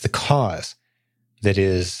 It's the cause that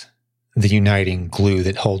is the uniting glue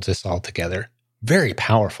that holds us all together. Very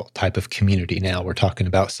powerful type of community now. We're talking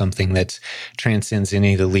about something that transcends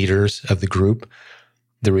any of the leaders of the group.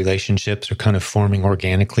 The relationships are kind of forming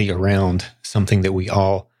organically around something that we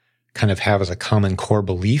all kind of have as a common core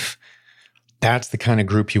belief. That's the kind of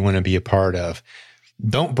group you want to be a part of.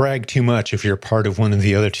 Don't brag too much if you're a part of one of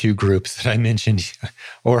the other two groups that I mentioned,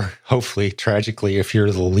 or hopefully, tragically, if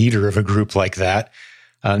you're the leader of a group like that.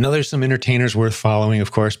 Now, there's some entertainers worth following,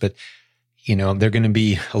 of course, but they're going to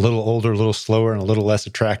be a little older, a little slower, and a little less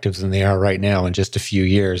attractive than they are right now in just a few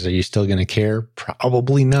years. Are you still going to care?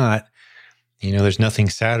 Probably not. There's nothing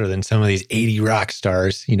sadder than some of these 80 rock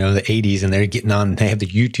stars, the 80s, and they're getting on, they have the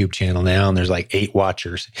YouTube channel now, and there's like 8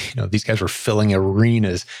 watchers. These guys were filling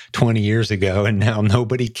arenas 20 years ago, and now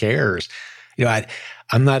nobody cares.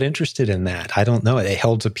 I'm not interested in that. I don't know. It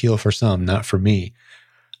holds appeal for some, not for me.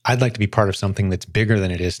 I'd like to be part of something that's bigger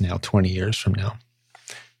than it is now 20 years from now.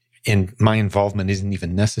 And my involvement isn't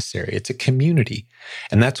even necessary. It's a community.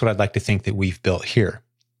 And that's what I'd like to think that we've built here.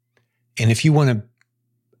 And if you want to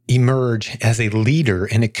emerge as a leader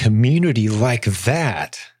in a community like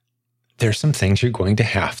that, there's some things you're going to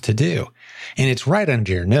have to do. And it's right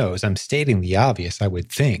under your nose. I'm stating the obvious, I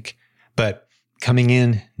would think. But coming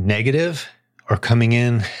in negative or coming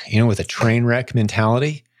in, with a train wreck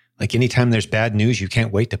mentality, like anytime there's bad news, you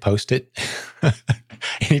can't wait to post it.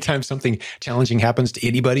 Anytime something challenging happens to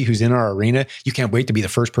anybody who's in our arena, you can't wait to be the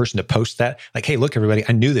first person to post that. Like, hey, look, everybody,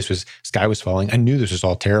 I knew sky was falling. I knew this was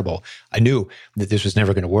all terrible. I knew that this was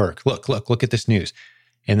never going to work. Look at this news.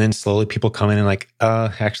 And then slowly people come in and like,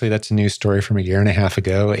 actually, that's a news story from a year and a half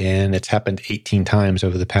ago. And it's happened 18 times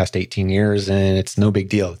over the past 18 years. And it's no big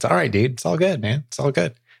deal. It's all right, dude. It's all good, man. It's all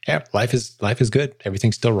good. Yeah, life is good.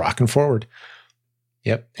 Everything's still rocking forward.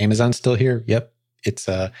 Yep. Amazon's still here. Yep. It's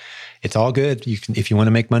all good. You can, if you want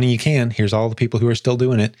to make money, you can. Here's all the people who are still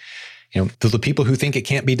doing it. The people who think it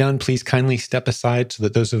can't be done, please kindly step aside so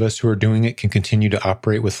that those of us who are doing it can continue to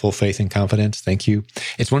operate with full faith and confidence. Thank you.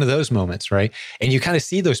 It's one of those moments, right? And you kind of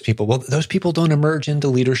see those people. Well, those people don't emerge into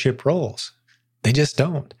leadership roles. They just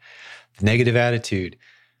don't. The negative attitude,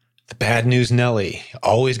 the bad news Nelly,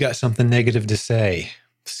 always got something negative to say.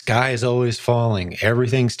 The sky is always falling.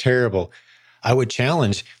 Everything's terrible. I would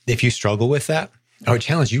challenge, if you struggle with that, I would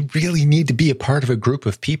challenge you really need to be a part of a group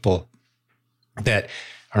of people that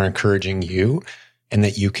are encouraging you and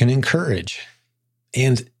that you can encourage.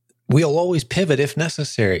 And We'll always pivot if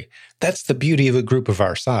necessary. That's the beauty of a group of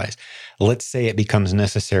our size. Let's say it becomes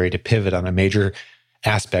necessary to pivot on a major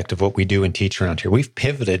aspect of what we do and teach around here. We've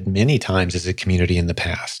pivoted many times as a community in the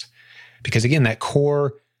past. Because again, that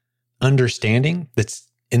core understanding that's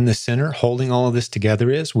in the center, holding all of this together,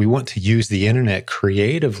 is we want to use the internet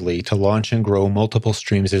creatively to launch and grow multiple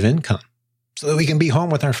streams of income so that we can be home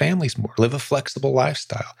with our families more, live a flexible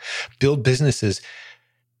lifestyle, build businesses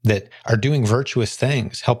that are doing virtuous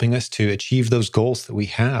things, helping us to achieve those goals that we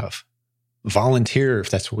have. Volunteer if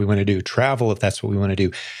that's what we want to do, travel if that's what we want to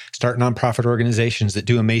do, start nonprofit organizations that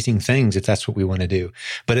do amazing things if that's what we want to do.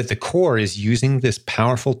 But at the core is using this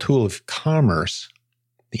powerful tool of commerce,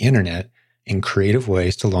 the internet, in creative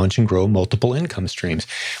ways to launch and grow multiple income streams.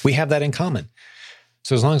 We have that in common.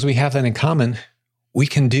 So as long as we have that in common, we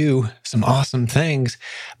can do some awesome things.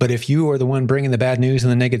 But if you are the one bringing the bad news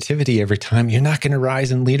and the negativity every time, you're not going to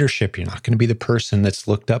rise in leadership. You're not going to be the person that's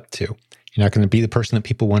looked up to. You're not going to be the person that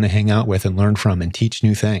people want to hang out with and learn from and teach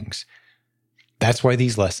new things. That's why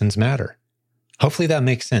these lessons matter. Hopefully that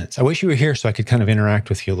makes sense. I wish you were here so I could kind of interact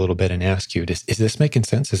with you a little bit and ask you, is this making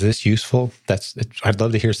sense? Is this useful? I'd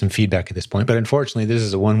love to hear some feedback at this point. But unfortunately, this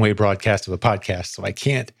is a one-way broadcast of a podcast, so I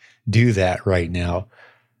can't do that right now.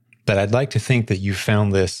 But I'd like to think that you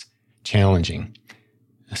found this challenging.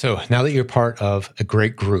 So now that you're part of a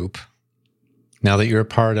great group, now that you're a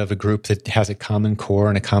part of a group that has a common core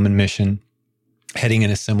and a common mission, heading in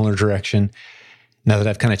a similar direction, now that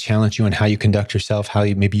I've kind of challenged you on how you conduct yourself,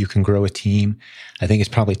 maybe you can grow a team, I think it's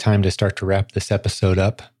probably time to start to wrap this episode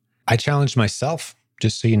up. I challenged myself,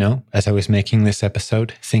 just so you know, as I was making this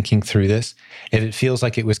episode, thinking through this. If it feels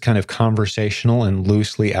like it was kind of conversational and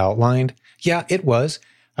loosely outlined, yeah, it was.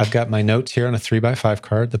 I've got my notes here on a 3x5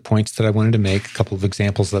 card, the points that I wanted to make, a couple of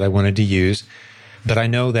examples that I wanted to use. But I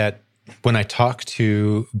know that when I talk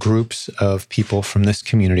to groups of people from this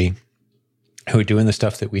community who are doing the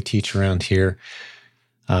stuff that we teach around here,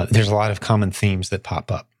 there's a lot of common themes that pop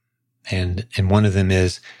up. And one of them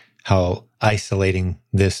is how isolating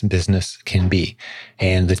this business can be,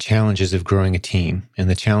 and the challenges of growing a team, and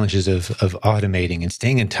the challenges of automating and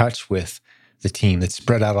staying in touch with the team that's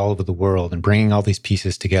spread out all over the world and bringing all these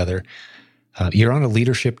pieces together. You're on a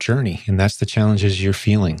leadership journey, and that's the challenges you're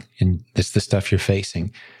feeling, and that's the stuff you're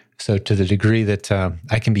facing. So to the degree that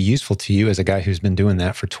I can be useful to you as a guy who's been doing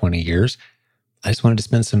that for 20 years, I just wanted to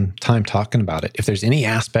spend some time talking about it. If there's any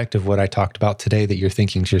aspect of what I talked about today that you're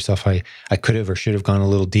thinking to yourself, I could have or should have gone a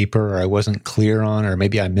little deeper, or I wasn't clear on, or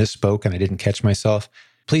maybe I misspoke and I didn't catch myself,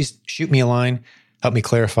 please shoot me a line, help me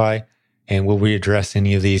clarify, and we'll readdress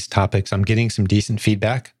any of these topics. I'm getting some decent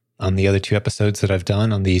feedback on the other 2 episodes that I've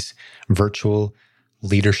done on these virtual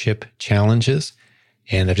leadership challenges.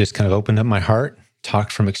 And I've just kind of opened up my heart,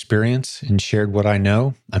 talked from experience, and shared what I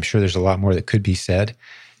know. I'm sure there's a lot more that could be said.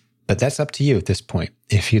 But that's up to you at this point.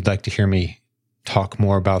 If you'd like to hear me talk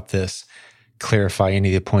more about this, clarify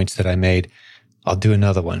any of the points that I made, I'll do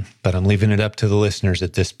another one. But I'm leaving it up to the listeners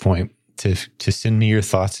at this point to send me your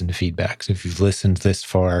thoughts and feedback. So if you've listened this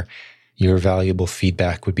far, your valuable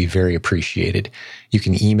feedback would be very appreciated. You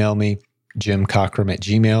can email me,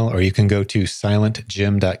 jimcockrum@gmail.com, or you can go to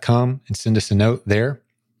silentjim.com and send us a note there.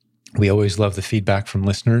 We always love the feedback from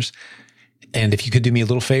listeners. And if you could do me a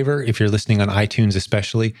little favor, if you're listening on iTunes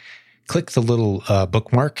especially, click the little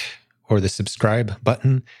bookmark or the subscribe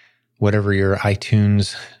button, whatever your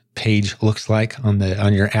iTunes page looks like on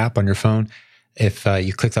your app on your phone. If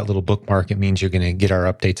you click that little bookmark, it means you're going to get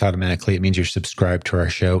our updates automatically. It means you're subscribed to our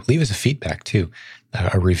show. Leave us a feedback too,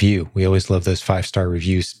 a review. We always love those 5-star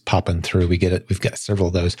reviews popping through. We've got several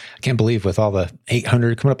of those. I can't believe with all the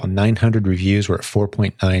 800, coming up on 900 reviews, we're at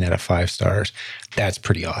 4.9 out of 5 stars. That's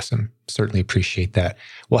pretty awesome. Certainly appreciate that.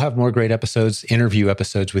 We'll have more great episodes, interview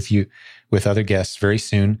episodes with you, with other guests very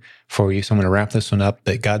soon for you. So I'm going to wrap this one up.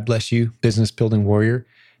 But God bless you, business building warrior.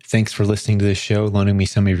 Thanks for listening to this show, loaning me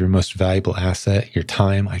some of your most valuable asset, your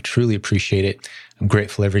time. I truly appreciate it. I'm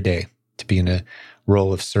grateful every day to be in a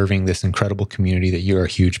role of serving this incredible community that you're a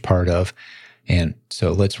huge part of. And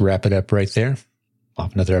so let's wrap it up right there. I'll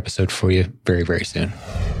have another episode for you very, very soon.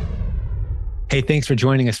 Hey, thanks for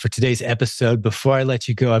joining us for today's episode. Before I let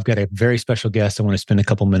you go, I've got a very special guest I want to spend a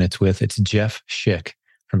couple minutes with. It's Jeff Schick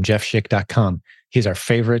from jeffschick.com. He's our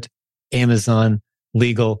favorite Amazon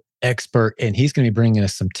legal expert, and he's going to be bringing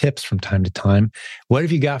us some tips from time to time. What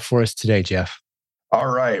have you got for us today, Jeff?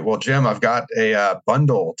 All right. Well, Jim, I've got a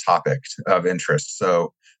bundle topic of interest.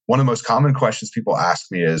 So one of the most common questions people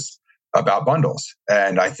ask me is about bundles.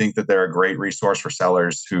 And I think that they're a great resource for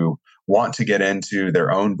sellers who want to get into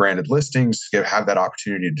their own branded listings, have that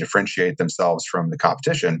opportunity to differentiate themselves from the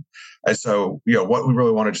competition. And so, what we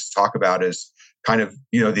really want to just talk about is kind of,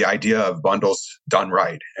 the idea of bundles done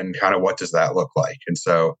right and kind of what does that look like. And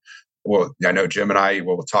so, well, I know Jim and I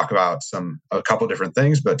will talk about a couple different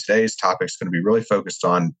things, but today's topic is going to be really focused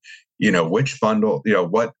on, which bundle,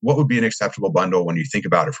 what would be an acceptable bundle when you think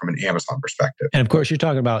about it from an Amazon perspective. And of course, you're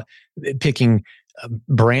talking about picking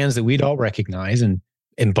brands that we'd all recognize and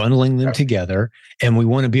bundling them together. And we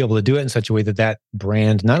want to be able to do it in such a way that that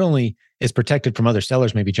brand not only is protected from other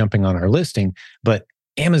sellers maybe jumping on our listing, but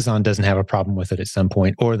Amazon doesn't have a problem with it at some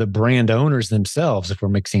point, or the brand owners themselves, if we're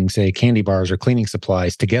mixing, say, candy bars or cleaning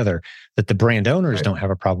supplies together, that the brand owners don't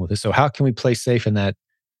have a problem with it. So how can we play safe in that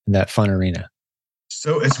fun arena?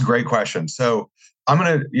 So it's a great question. So I'm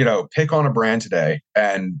going to, pick on a brand today,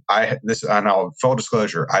 and I'll full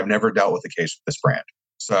disclosure, I've never dealt with a case with this brand.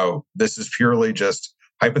 So this is purely just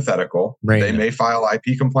hypothetical. Right. They may file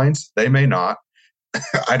IP complaints. They may not.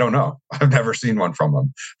 I don't know. I've never seen one from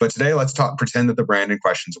them. But today, let's pretend that the brand in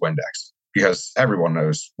question is Windex, because everyone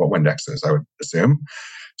knows what Windex is, I would assume.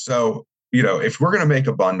 So, if we're going to make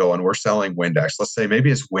a bundle and we're selling Windex, let's say maybe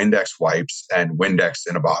it's Windex wipes and Windex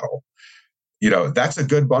in a bottle. That's a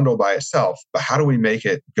good bundle by itself. But how do we make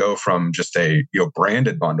it go from just a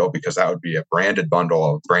branded bundle, because that would be a branded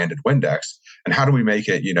bundle of branded Windex, and how do we make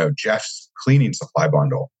it Jeff's cleaning supply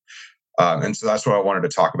bundle? And so that's what I wanted to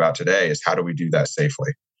talk about today, is how do we do that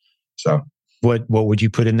safely? So what would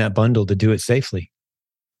you put in that bundle to do it safely?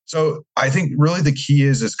 So I think really the key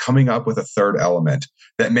is coming up with a third element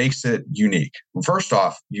that makes it unique. First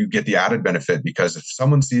off, you get the added benefit, because if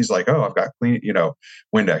someone sees like, oh, I've got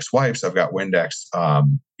Windex wipes, I've got Windex,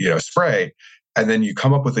 spray, and then you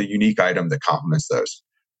come up with a unique item that complements those,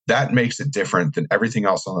 that makes it different than everything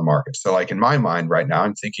else on the market. So like in my mind right now,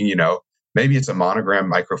 I'm thinking, maybe it's a Monogram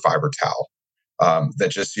microfiber towel that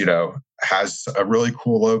just, has a really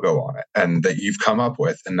cool logo on it, and that you've come up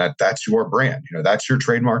with, and that's your brand. That's your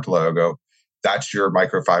trademark logo. That's your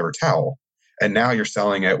microfiber towel. And now you're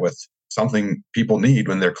selling it with something people need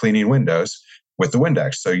when they're cleaning windows with the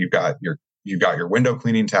Windex. So you've got your window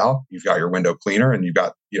cleaning towel, you've got your window cleaner, and you've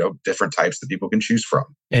got, different types that people can choose from.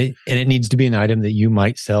 And it needs to be an item that you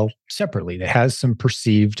might sell separately that has some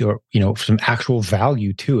perceived or, some actual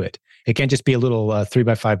value to it. It can't just be a little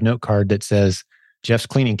 3x5 note card that says Jeff's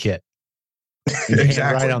cleaning kit. You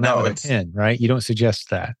exactly. Write on that with a pen, right? You don't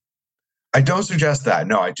suggest that. I don't suggest that.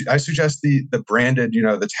 No, I suggest the branded,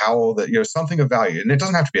 the towel that, something of value. And it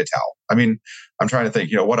doesn't have to be a towel. I mean, I'm trying to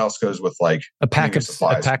think, what else goes with like a pack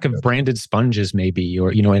of branded sponges maybe,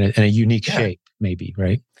 or, in a unique shape maybe,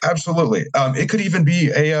 right? Absolutely. It could even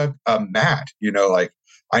be a mat, like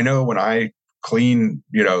I know when I clean,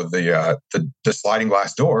 the sliding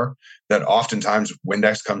glass door, that oftentimes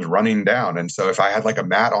Windex comes running down. And so if I had like a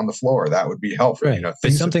mat on the floor, that would be helpful. Right.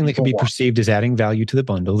 It's something that can be perceived as adding value to the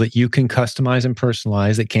bundle that you can customize and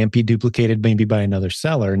personalize, that can't be duplicated maybe by another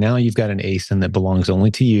seller. Now you've got an ASIN that belongs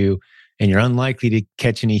only to you, and you're unlikely to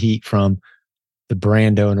catch any heat from the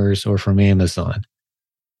brand owners or from Amazon.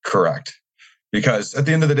 Correct. Because at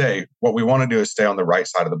the end of the day, what we want to do is stay on the right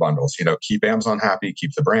side of the bundles, keep Amazon happy,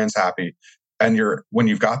 keep the brands happy. And when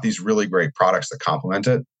you've got these really great products that complement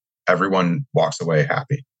it, everyone walks away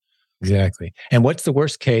happy. Exactly. And what's the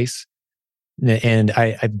worst case? And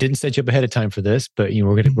I didn't set you up ahead of time for this, but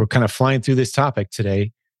we're kind of flying through this topic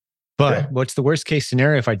today. But what's the worst case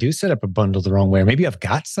scenario if I do set up a bundle the wrong way? Or maybe I've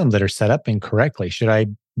got some that are set up incorrectly. Should I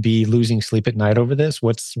be losing sleep at night over this?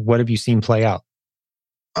 What have you seen play out?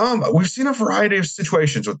 We've seen a variety of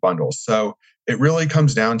situations with bundles. So it really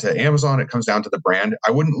comes down to Amazon. It comes down to the brand.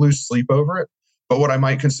 I wouldn't lose sleep over it. But what I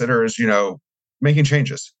might consider is, making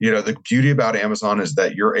changes. The beauty about Amazon is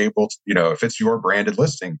that you're able to, if it's your branded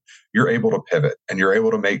listing, you're able to pivot and you're able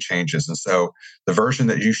to make changes. And so the version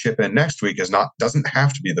that you ship in next week doesn't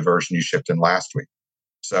have to be the version you shipped in last week.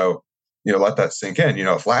 So, let that sink in.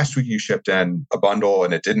 If last week you shipped in a bundle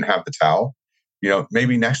and it didn't have the towel,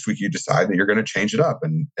 maybe next week you decide that you're going to change it up,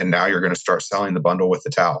 and now you're going to start selling the bundle with the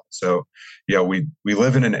towel. So, we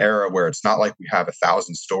live in an era where it's not like we have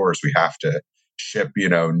 1,000 stores we have to ship,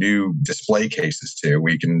 new display cases to.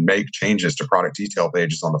 We can make changes to product detail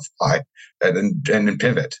pages on the fly and then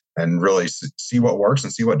pivot and really see what works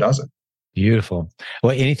and see what doesn't. Beautiful.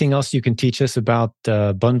 Well, anything else you can teach us about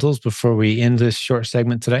bundles before we end this short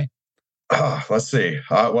segment today? Let's see.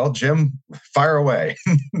 Well, Jim, fire away.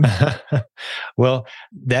 Well,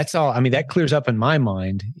 that's all. I mean, that clears up in my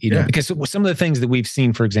mind, because some of the things that we've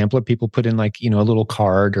seen, for example, are people put in like, a little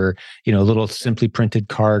card or, a little simply printed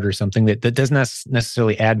card or something that doesn't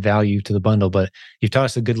necessarily add value to the bundle. But you've taught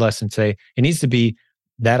us a good lesson. Say it needs to be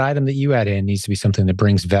that item that you add in needs to be something that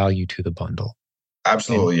brings value to the bundle.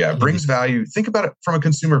 Absolutely. Yeah. It brings value. Think about it from a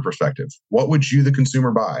consumer perspective. What would you, the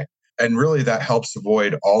consumer, buy? And really that helps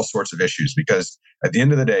avoid all sorts of issues, because at the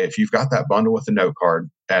end of the day, if you've got that bundle with the note card,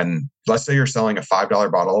 and let's say you're selling a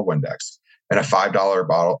 $5 bottle of Windex and a $5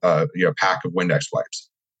 bottle, pack of Windex wipes,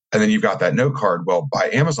 and then you've got that note card. Well, by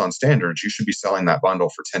Amazon standards, you should be selling that bundle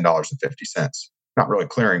for $10.50. Not really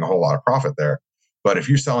clearing a whole lot of profit there. But if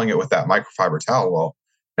you're selling it with that microfiber towel, well,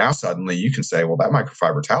 now suddenly you can say, well, that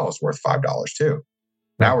microfiber towel is worth $5 too.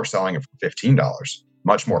 Now we're selling it for $15.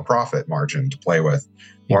 Much more profit margin to play with,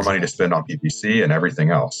 more money to spend on PPC and everything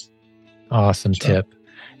else. Awesome tip.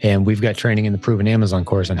 And we've got training in the Proven Amazon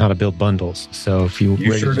course on how to build bundles. So if you're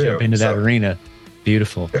ready to jump into that arena,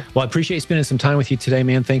 beautiful. Yeah. Well, I appreciate spending some time with you today,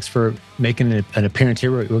 man. Thanks for making an appearance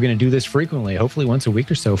here. We're going to do this frequently, hopefully once a week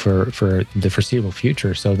or so for the foreseeable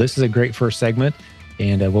future. So this is a great first segment,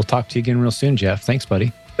 and we'll talk to you again real soon, Jeff. Thanks,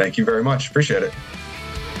 buddy. Thank you very much. Appreciate it.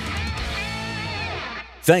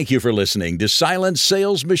 Thank you for listening to Silent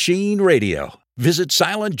Sales Machine Radio. Visit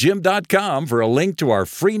silentjim.com for a link to our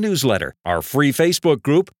free newsletter, our free Facebook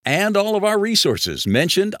group, and all of our resources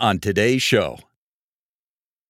mentioned on today's show.